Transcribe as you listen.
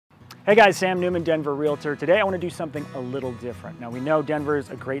Hey guys, Sam Newman, Denver Realtor. Today I want to do something a little different. Now we know Denver is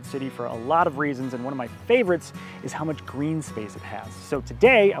a great city for a lot of reasons, and one of my favorites is how much green space it has. So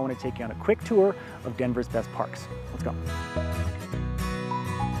today I want to take you on a quick tour of Denver's best parks. Let's go.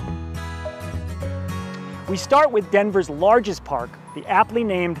 We start with Denver's largest park, the aptly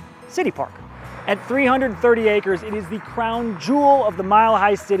named City Park. At 330 acres, it is the crown jewel of the Mile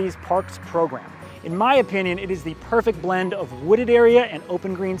High City's parks program. In my opinion, it is the perfect blend of wooded area and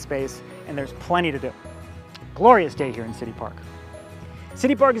open green space, and there's plenty to do. Glorious day here in City Park.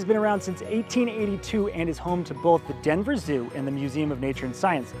 City Park has been around since 1882 and is home to both the Denver Zoo and the Museum of Nature and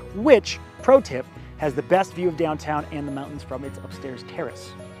Science, which, pro tip, has the best view of downtown and the mountains from its upstairs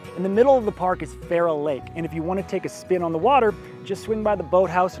terrace. In the middle of the park is Farrell Lake, and if you want to take a spin on the water, just swing by the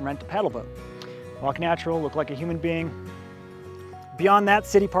boathouse and rent a paddle boat. Walk natural, look like a human being. Beyond that,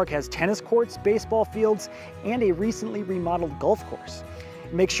 City Park has tennis courts, baseball fields, and a recently remodeled golf course.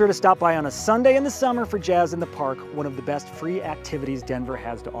 Make sure to stop by on a Sunday in the summer for Jazz in the Park, one of the best free activities Denver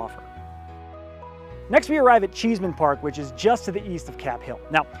has to offer. Next, we arrive at Cheesman Park, which is just to the east of Cap Hill.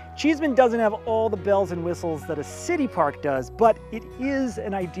 Now, Cheesman doesn't have all the bells and whistles that a city park does, but it is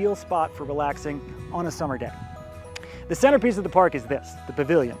an ideal spot for relaxing on a summer day. The centerpiece of the park is this, the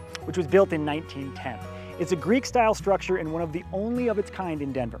pavilion, which was built in 1910. It's a Greek-style structure and one of the only of its kind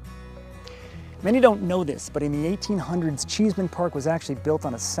in Denver. Many don't know this, but in the 1800s, Cheesman Park was actually built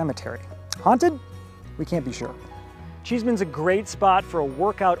on a cemetery. Haunted? We can't be sure. Cheesman's a great spot for a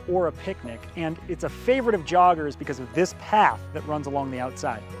workout or a picnic, and it's a favorite of joggers because of this path that runs along the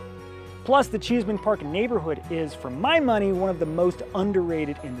outside. Plus, the Cheesman Park neighborhood is, for my money, one of the most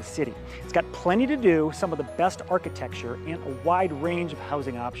underrated in the city. It's got plenty to do, some of the best architecture, and a wide range of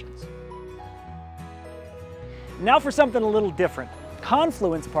housing options. Now for something a little different.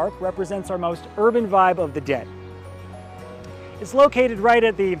 Confluence Park represents our most urban vibe of the day. It's located right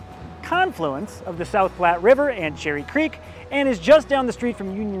at the confluence of the South Platte River and Cherry Creek, and is just down the street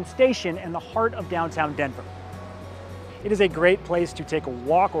from Union Station in the heart of downtown Denver. It is a great place to take a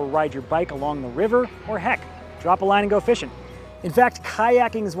walk or ride your bike along the river, or heck, drop a line and go fishing. In fact,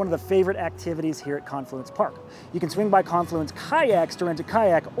 kayaking is one of the favorite activities here at Confluence Park. You can swing by Confluence Kayaks to rent a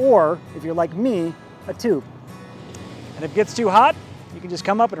kayak, or, if you're like me, a tube. And if it gets too hot, you can just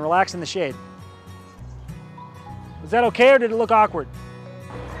come up and relax in the shade. Was that okay, or did it look awkward?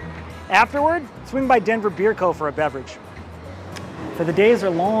 Afterward, swing by Denver Beer Co. for a beverage. For the days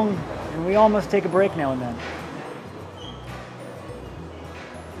are long, and we all must take a break now and then.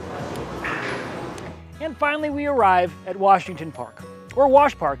 And finally, we arrive at Washington Park, or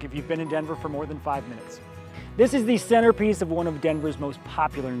Wash Park if you've been in Denver for more than 5 minutes. This is the centerpiece of one of Denver's most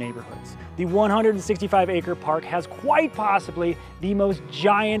popular neighborhoods. The 165-acre park has quite possibly the most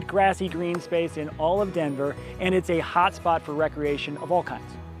giant grassy green space in all of Denver, and it's a hot spot for recreation of all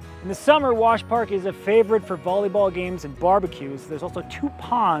kinds. In the summer, Wash Park is a favorite for volleyball games and barbecues. There's also 2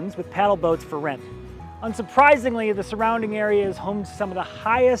 ponds with paddle boats for rent. Unsurprisingly, the surrounding area is home to some of the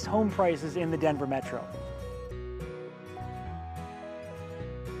highest home prices in the Denver metro.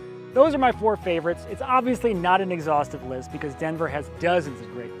 Those are my 4 favorites. It's obviously not an exhaustive list because Denver has dozens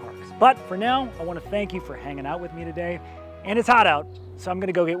of great parks. But for now, I want to thank you for hanging out with me today. And it's hot out, so I'm going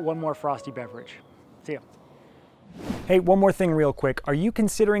to go get one more frosty beverage. See ya. Hey, one more thing real quick. Are you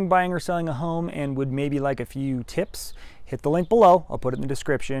considering buying or selling a home and would maybe like a few tips? Hit the link below. I'll put it in the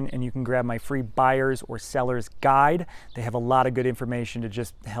description, and you can grab my free buyer's or seller's guide. They have a lot of good information to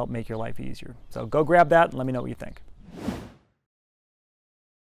just help make your life easier. So go grab that and let me know what you think.